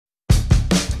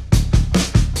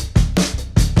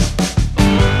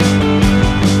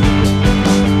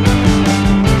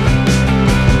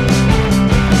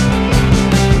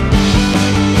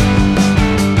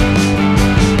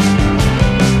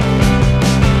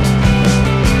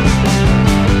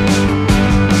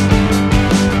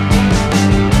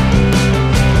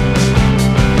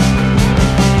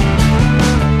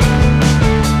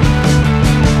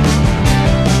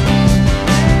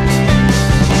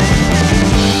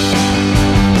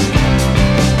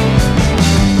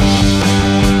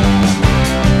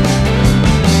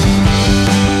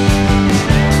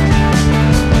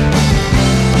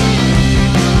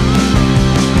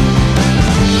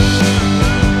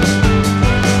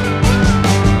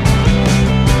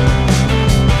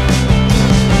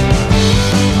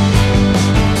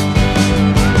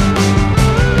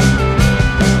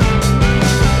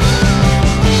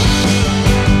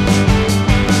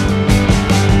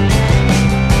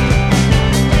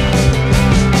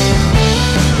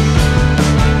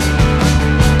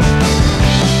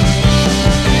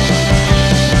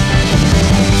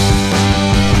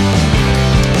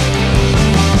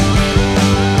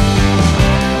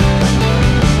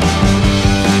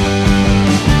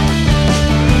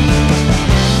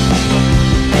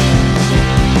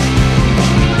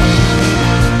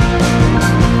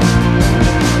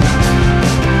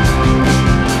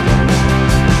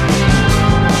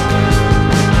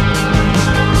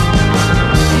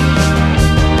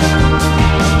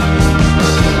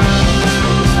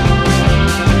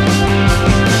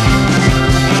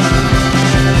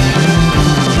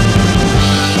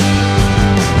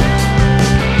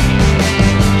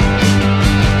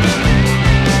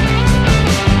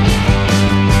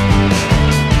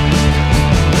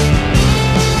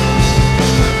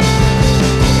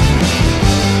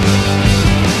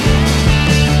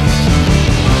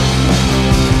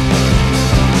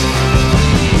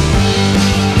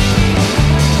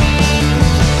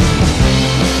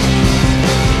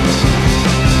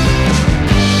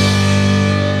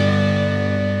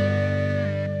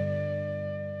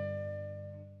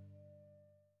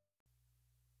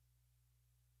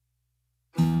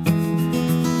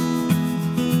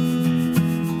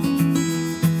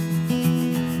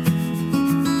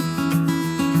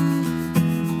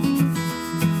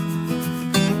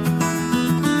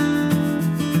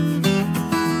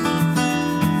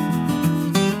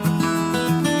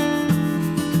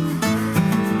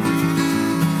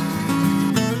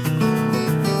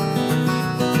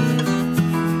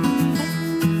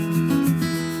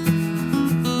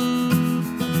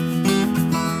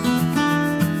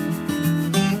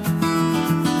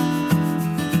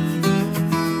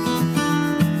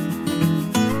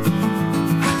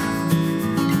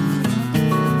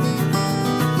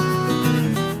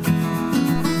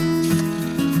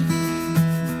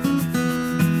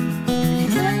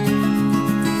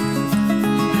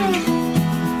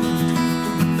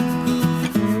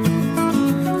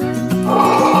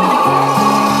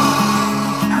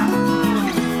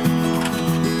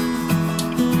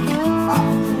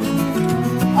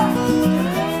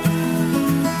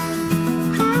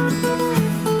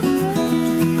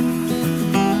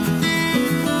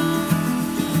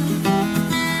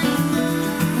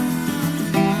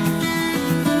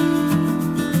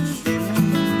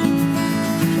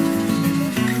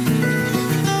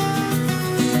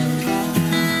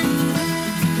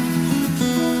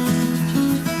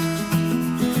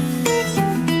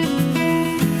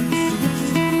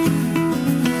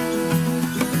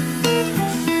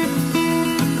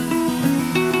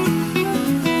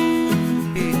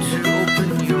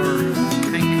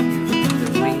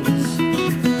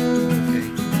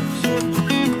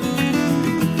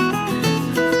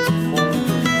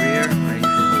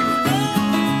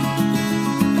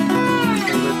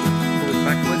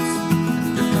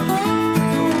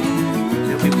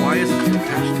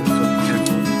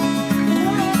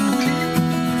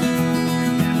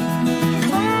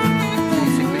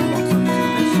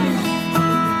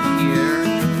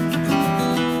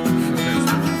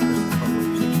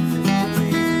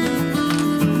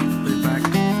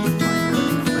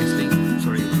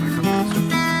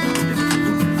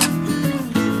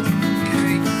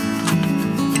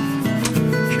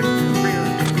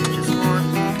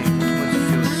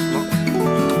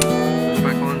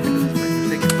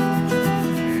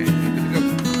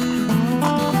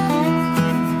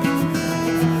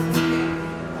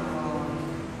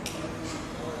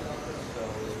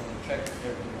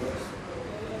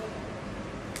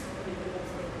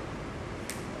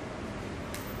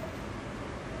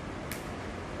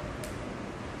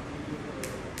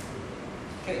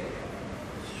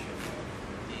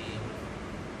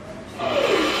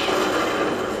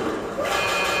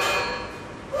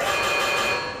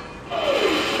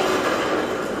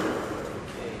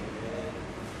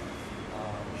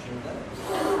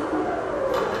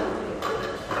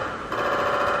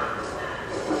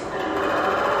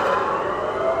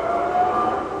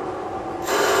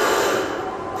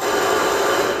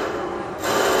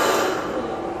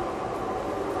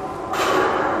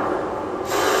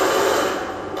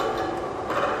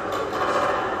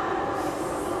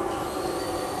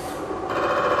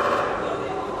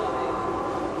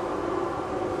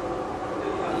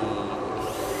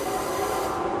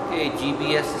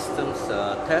GBS systems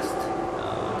test.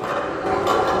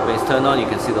 When it's turned on, you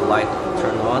can see the light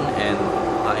turn on, and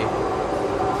I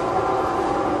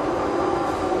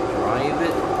drive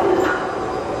it.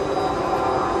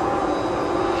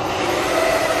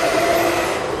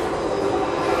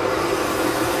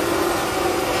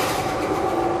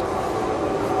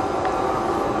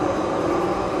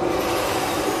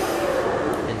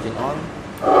 Engine on.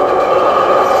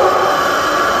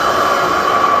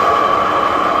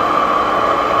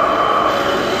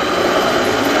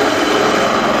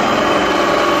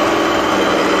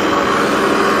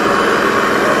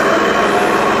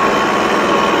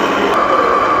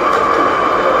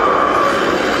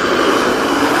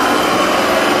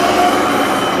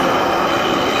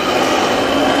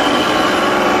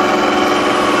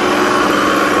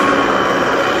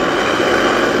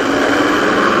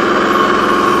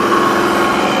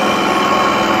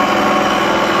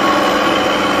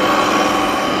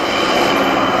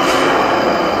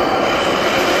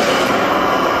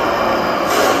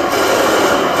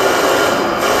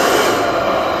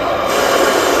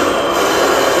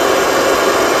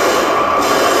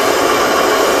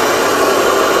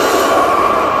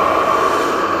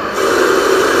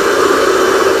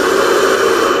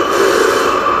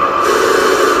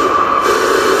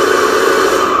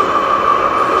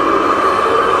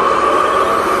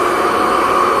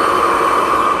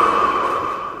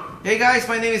 Hey guys,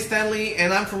 my name is Stanley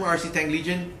and I'm from RC Tank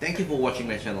Legion. Thank you for watching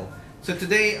my channel. So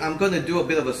today I'm going to do a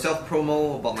bit of a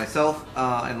self-promo about myself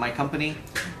and my company.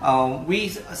 We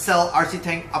sell RC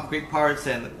Tank upgrade parts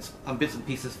and bits and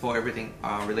pieces for everything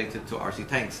related to RC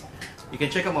Tanks. You can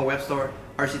check out my web store,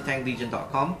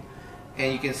 rctanklegion.com,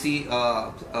 and you can see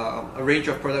a range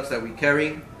of products that we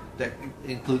carry. That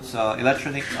includes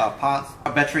electronic parts,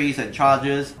 batteries and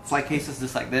chargers, flight cases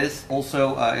just like this,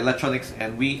 also electronics,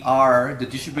 and we are the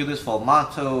distributors for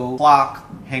NATO, CLARK,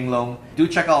 Henglong. Do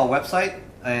check out our website,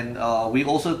 and we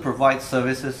also provide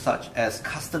services such as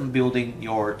custom building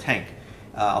your tank.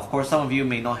 Of course, some of you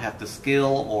may not have the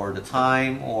skill or the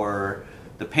time or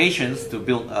the patience to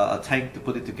build a tank, to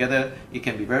put it together. It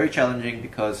can be very challenging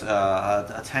because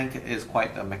a tank is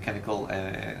quite mechanical,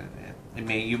 and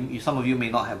some of you may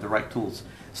not have the right tools.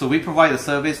 So we provide a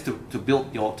service to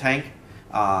build your tank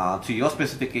to your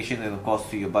specification and of course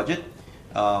to your budget.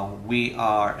 We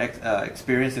are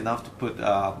experienced enough to put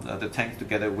the tanks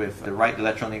together with the right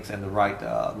electronics and the right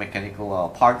mechanical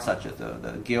parts such as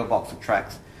the gearbox, the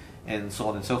tracks, and so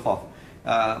on and so forth.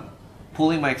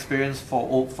 Pulling my experience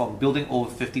from building over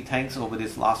 50 tanks over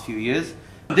these last few years.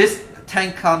 This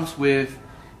tank comes with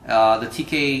the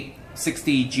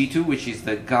TK60SG2, which is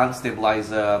the gun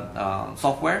stabilizer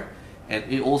software, and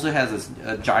it also has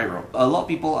a gyro. A lot of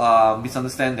people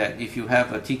misunderstand that if you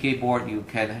have a TK board you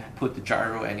can put the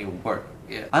gyro and it will work.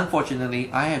 Yeah. Unfortunately,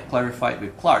 I have clarified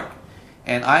with Clark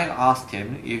and I asked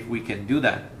him if we can do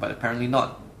that, but apparently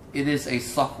not. It is a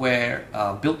software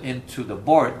built into the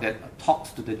board that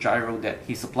talks to the gyro that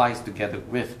he supplies together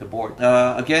with the board.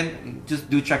 Again, just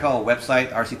do check out our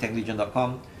website,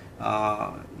 rctanklegion.com.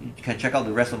 You can check out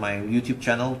the rest of my YouTube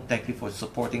channel. Thank you for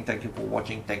supporting, thank you for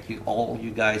watching, thank you all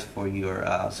you guys for your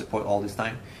support all this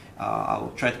time. I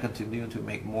will try to continue to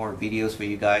make more videos for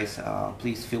you guys.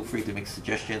 Please feel free to make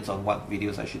suggestions on what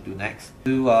videos I should do next.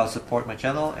 Do support my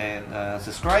channel and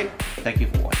subscribe. Thank you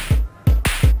for watching.